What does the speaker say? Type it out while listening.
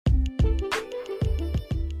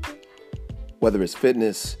Whether it's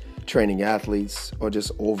fitness, training athletes, or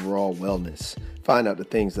just overall wellness. Find out the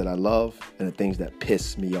things that I love and the things that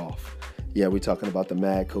piss me off. Yeah, we're talking about the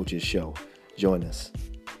Mad Coaches Show. Join us.